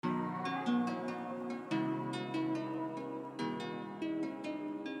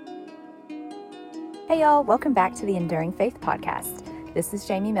Hey y'all, welcome back to the Enduring Faith Podcast. This is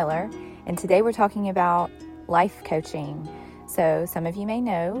Jamie Miller, and today we're talking about life coaching. So some of you may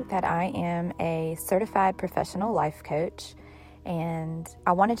know that I am a certified professional life coach, and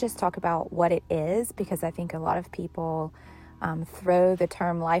I want to just talk about what it is because I think a lot of people throw the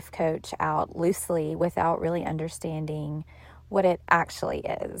term life coach out loosely without really understanding what it actually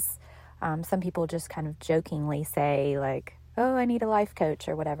is. Some people just kind of jokingly say like, oh, I need a life coach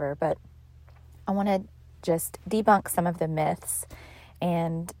or whatever, but I want to just debunk some of the myths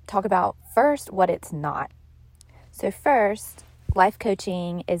and talk about first what it's not. So first, life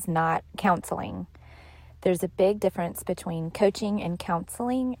coaching is not counseling. There's a big difference between coaching and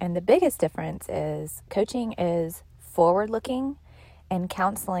counseling, and the biggest difference is coaching is forward-looking and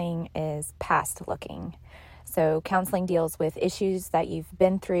counseling is past-looking. So counseling deals with issues that you've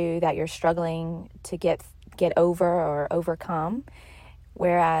been through that you're struggling to get over or overcome,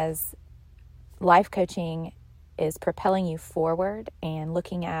 whereas life coaching is propelling you forward and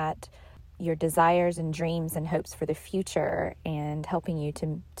looking at your desires and dreams and hopes for the future and helping you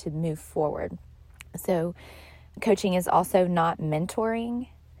to move forward. So coaching is also not mentoring.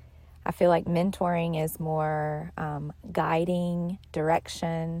 I feel like mentoring is more guiding,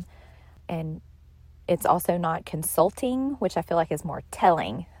 direction, and it's also not consulting, which I feel like is more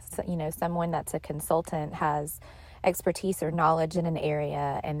telling. So, someone that's a consultant has expertise or knowledge in an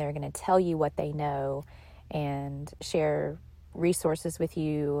area, and they're going to tell you what they know and share resources with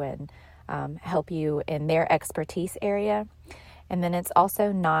you and help you in their expertise area. And then it's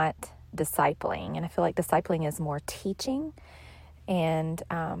also not discipling, and I feel like discipling is more teaching. And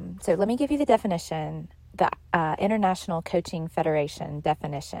so let me give you the definition, the International Coaching Federation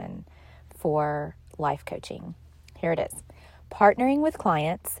definition for life coaching. Here it is. Partnering with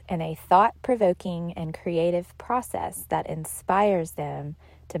clients in a thought-provoking and creative process that inspires them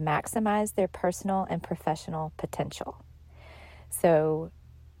to maximize their personal and professional potential. So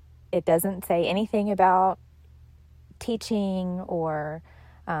it doesn't say anything about teaching or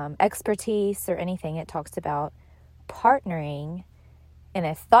expertise or anything. It talks about partnering in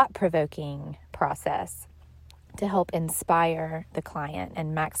a thought-provoking process to help inspire the client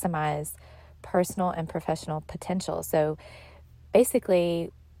and maximize personal and professional potential. So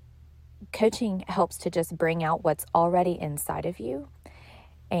basically, coaching helps to just bring out what's already inside of you,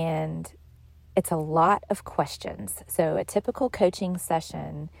 and it's a lot of questions. So a typical coaching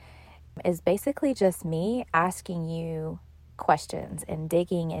session is basically just me asking you questions and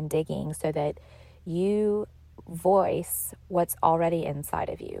digging so that you voice what's already inside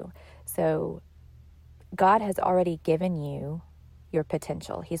of you. So God has already given you your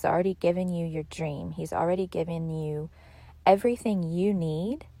potential. He's already given you your dream. He's already given you everything you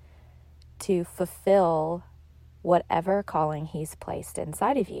need to fulfill whatever calling He's placed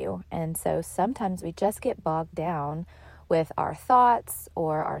inside of you. And so sometimes we just get bogged down with our thoughts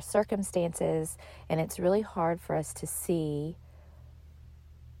or our circumstances, and it's really hard for us to see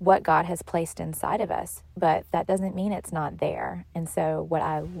what God has placed inside of us. But that doesn't mean it's not there. And so what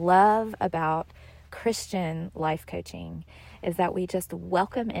I love about Christian life coaching is that we just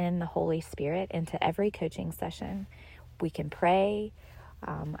welcome in the Holy Spirit into every coaching session. We can pray.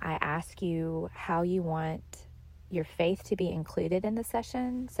 I ask you how you want your faith to be included in the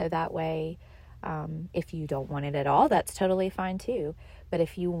session. So that way, if you don't want it at all, that's totally fine too. But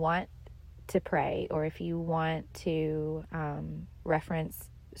if you want to pray, or if you want to reference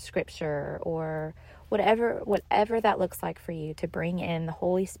scripture, or whatever that looks like for you, to bring in the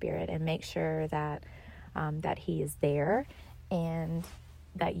Holy Spirit and make sure that that He is there and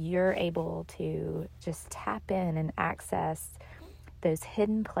that you're able to just tap in and access those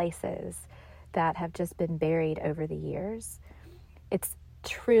hidden places that have just been buried over the years. It's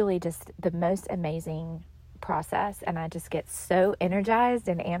truly just the most amazing process, and I just get so energized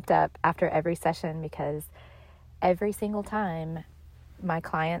and amped up after every session because every single time my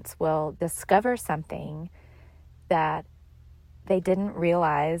clients will discover something that they didn't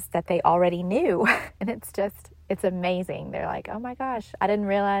realize that they already knew. And it's amazing. They're like, oh my gosh, I didn't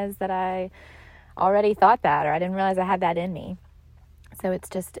realize that I already thought that, or I didn't realize I had that in me. So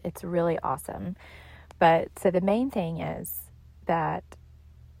it's really awesome. But so the main thing is that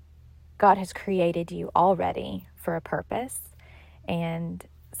God has created you already for a purpose. And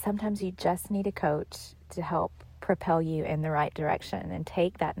sometimes you just need a coach to help propel you in the right direction and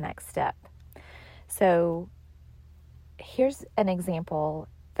take that next step. So here's an example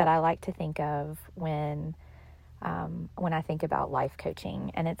that I like to think of when I think about life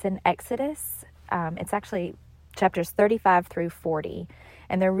coaching, and it's in Exodus. It's actually chapters 35 through 40.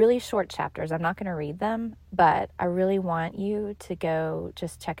 And they're really short chapters. I'm not going to read them, but I really want you to go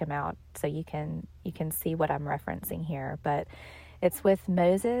just check them out so you can see what I'm referencing here. But it's with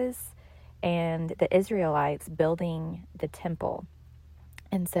Moses and the Israelites building the temple.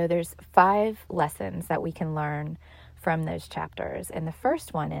 And so there's 5 lessons that we can learn from those chapters. And the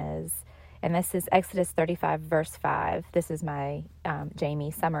first one is, and this is Exodus 35, verse 5. This is my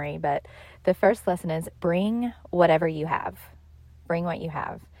Jamie summary, but the first lesson is bring whatever you have. Bring what you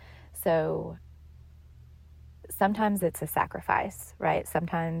have. So sometimes it's a sacrifice, right?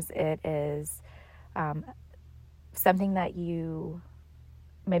 Sometimes it is something that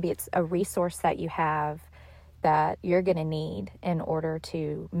maybe it's a resource that you have that you're going to need in order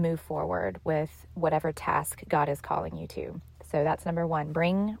to move forward with whatever task God is calling you to. So that's number 1,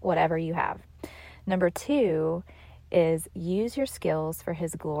 bring whatever you have. Number 2 is use your skills for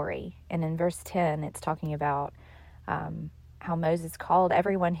his glory. And in verse 10, it's talking about how Moses called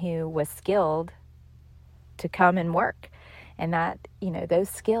everyone who was skilled to come and work. And that, those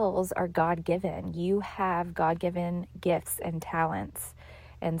skills are God-given. You have God-given gifts and talents.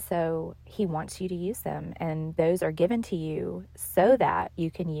 And so he wants you to use them. And those are given to you so that you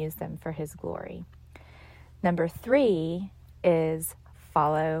can use them for his glory. Number 3 is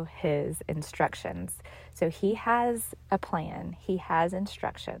follow his instructions. So he has a plan. He has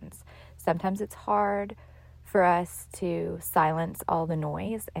instructions. Sometimes it's hard for us to silence all the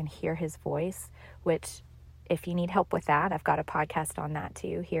noise and hear his voice, which if you need help with that, I've got a podcast on that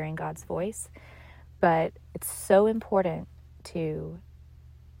too, hearing God's voice. But it's so important to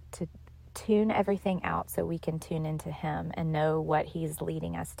tune everything out so we can tune into him and know what he's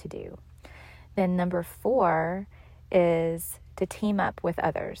leading us to do. Then number 4 is to team up with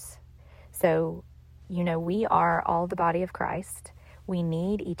others. So, we are all the body of Christ. We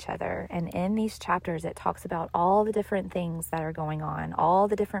need each other. And in these chapters, it talks about all the different things that are going on, all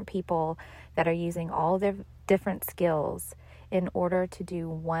the different people that are using all their different skills in order to do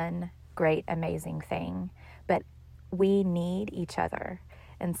one great, amazing thing. But we need each other.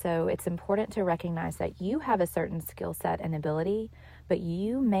 And so it's important to recognize that you have a certain skill set and ability, but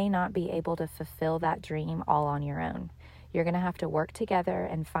you may not be able to fulfill that dream all on your own. You're going to have to work together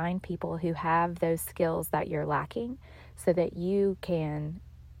and find people who have those skills that you're lacking so that you can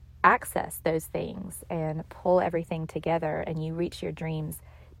access those things and pull everything together and you reach your dreams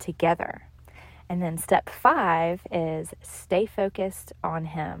together. And then step 5 is stay focused on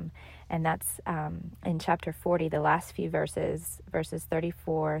him. And that's in chapter 40, the last few verses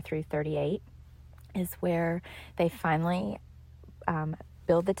 34 through 38, is where they finally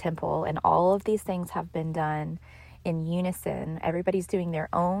build the temple. And all of these things have been done in unison. Everybody's doing their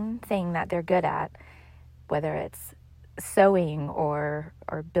own thing that they're good at, whether it's sewing or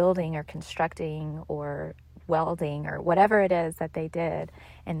building or constructing or welding or whatever it is that they did.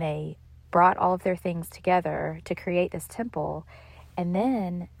 And they brought all of their things together to create this temple. And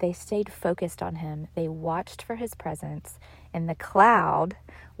then they stayed focused on him. They watched for his presence, and the cloud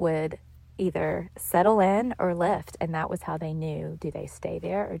would either settle in or lift. And that was how they knew, do they stay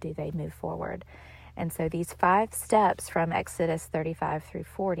there or do they move forward? And so these 5 steps from Exodus 35 through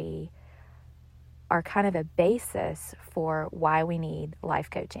 40 are kind of a basis for why we need life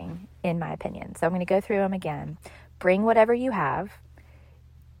coaching, in my opinion. So I'm going to go through them again. Bring whatever you have.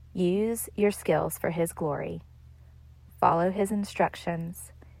 Use your skills for his glory. Follow his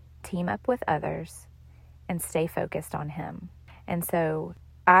instructions, team up with others, and stay focused on him. And so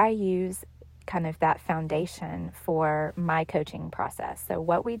I use kind of that foundation for my coaching process. So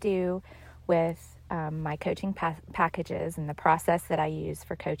what we do with my coaching packages and the process that I use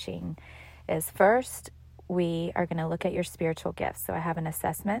for coaching is first, we are going to look at your spiritual gifts. So I have an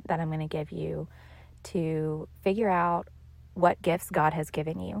assessment that I'm going to give you to figure out what gifts God has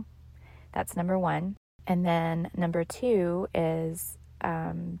given you. That's number 1. And then number 2 is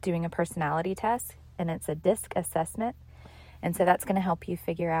doing a personality test, and it's a DISC assessment. And so that's going to help you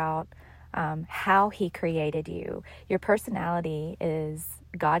figure out how he created you. Your personality is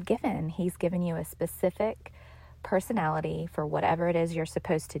God-given. He's given you a specific personality for whatever it is you're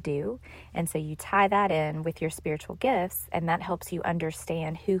supposed to do. And so you tie that in with your spiritual gifts, and that helps you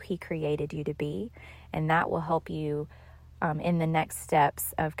understand who he created you to be. And that will help you in the next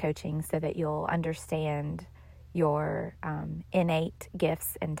steps of coaching so that you'll understand your innate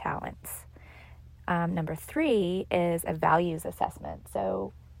gifts and talents. Number 3 is a values assessment.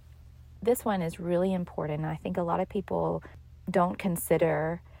 So this one is really important. I think a lot of people don't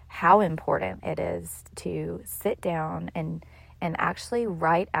consider how important it is to sit down and actually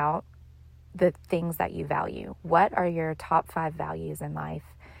write out the things that you value. What are your top 5 values in life?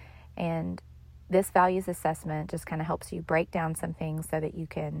 And this values assessment just kind of helps you break down some things so that you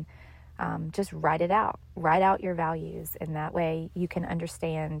can just write out your values. And that way you can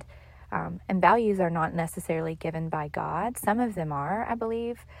understand, and values are not necessarily given by God. Some of them are, I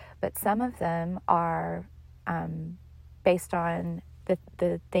believe, but some of them are based on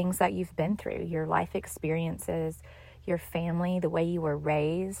the things that you've been through, your life experiences, your family, the way you were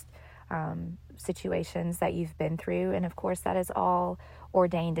raised, situations that you've been through. And of course, that is all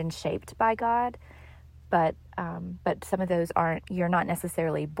ordained and shaped by God. But some of those you're not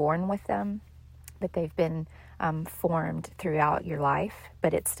necessarily born with them, but they've been formed throughout your life.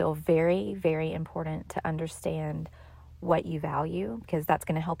 But it's still very, very important to understand what you value, because that's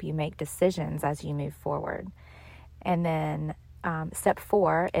going to help you make decisions as you move forward. And then step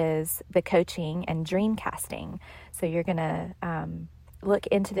 4 is the coaching and dream casting. So you're going to look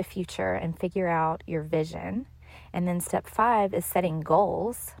into the future and figure out your vision. And then step 5 is setting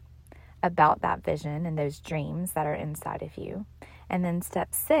goals about that vision and those dreams that are inside of you. And then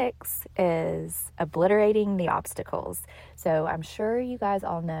step 6 is obliterating the obstacles. So I'm sure you guys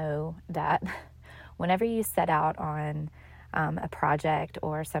all know that whenever you set out on a project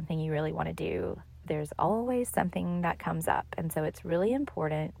or something you really want to do, there's always something that comes up. And so it's really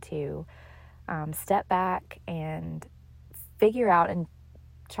important to step back and figure out and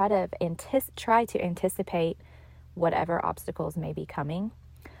try to anticipate whatever obstacles may be coming.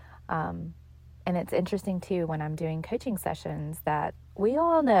 And it's interesting too, when I'm doing coaching sessions, that we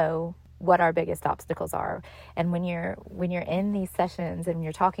all know what our biggest obstacles are. And when you're in these sessions and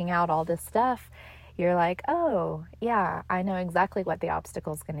you're talking out all this stuff, you're like, oh yeah, I know exactly what the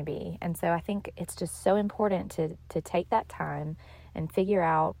obstacle is going to be. And so I think it's just so important to take that time and figure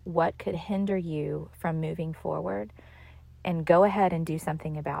out what could hinder you from moving forward, and go ahead and do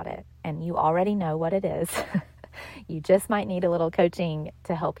something about it. And you already know what it is. You just might need a little coaching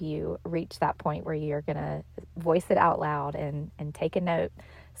to help you reach that point where you're going to voice it out loud and take a note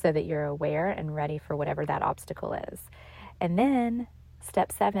so that you're aware and ready for whatever that obstacle is. And then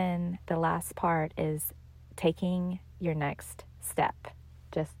step 7, the last part, is taking your next step.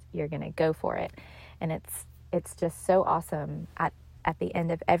 Just, you're going to go for it. And it's just so awesome. At the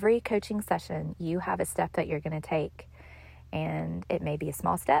end of every coaching session, you have a step that you're going to take. And it may be a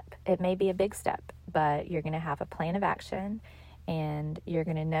small step, it may be a big step, but you're going to have a plan of action, and you're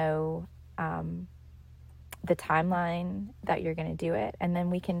going to know the timeline that you're going to do it. And then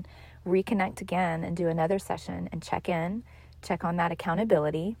we can reconnect again and do another session and check on that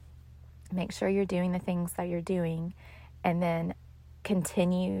accountability, make sure you're doing the things that you're doing, and then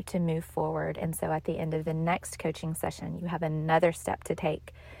continue to move forward. And so at the end of the next coaching session, you have another step to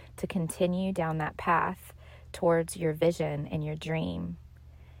take to continue down that path towards your vision and your dream.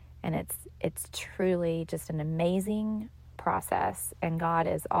 And it's truly just an amazing process, and God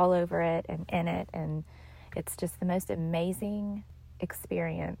is all over it and in it, and it's just the most amazing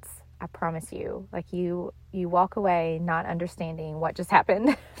experience. I promise you. Like, you walk away not understanding what just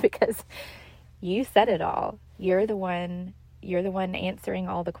happened because you said it all. You're the one answering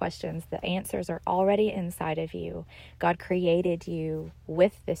all the questions. The answers are already inside of you. God created you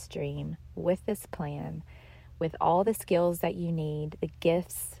with this dream, with this plan, with all the skills that you need, the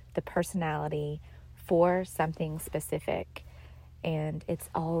gifts, the personality for something specific. And it's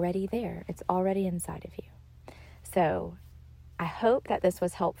already there. It's already inside of you. So I hope that this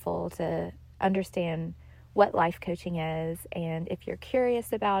was helpful to understand what life coaching is. And if you're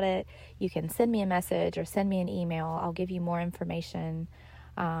curious about it, you can send me a message or send me an email. I'll give you more information.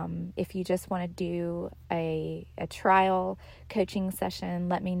 If you just want to do a trial coaching session,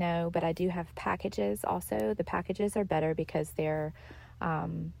 let me know. But I do have packages also. The packages are better because they're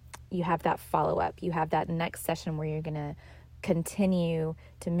you have that follow-up. You have that next session where you're going to continue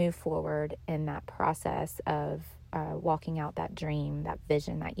to move forward in that process of walking out that dream, that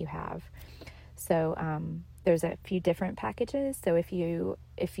vision that you have. So there's a few different packages. So if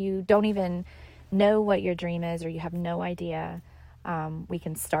you don't even know what your dream is, or you have no idea, we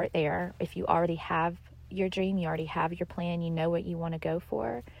can start there. If you already have your dream, you already have your plan, you know what you want to go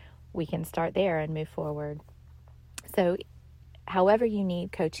for, we can start there and move forward. So however you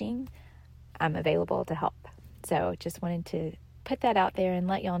need coaching, I'm available to help. So just wanted to put that out there and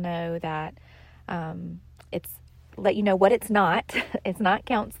let y'all know that let you know what it's not. It's not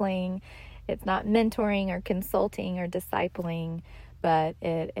counseling. It's not mentoring or consulting or discipling, but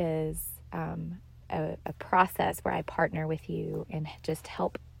it is a process where I partner with you and just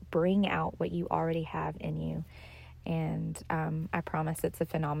help bring out what you already have in you. And I promise it's a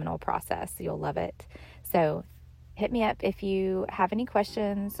phenomenal process. You'll love it. So hit me up if you have any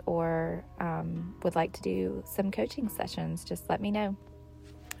questions or would like to do some coaching sessions. Just let me know.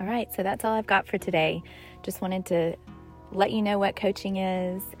 All right, so that's all I've got for today. Just wanted to let you know what coaching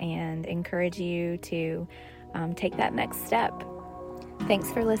is and encourage you to take that next step.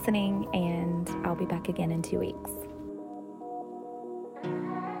 Thanks for listening, and I'll be back again in 2 weeks.